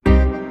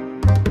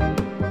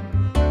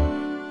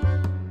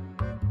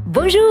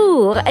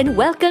Bonjour and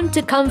welcome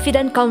to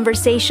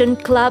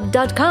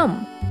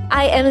confidentconversationclub.com.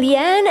 I am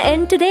Liane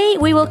and today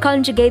we will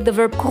conjugate the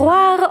verb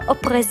croire au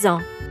présent.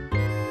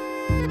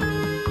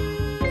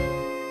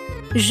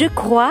 Je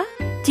crois,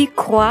 tu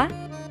crois,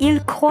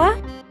 il croit,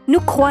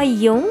 nous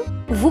croyons,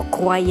 vous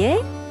croyez,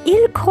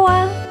 il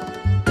croit.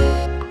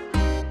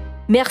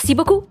 Merci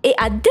beaucoup et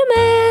à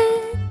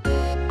demain!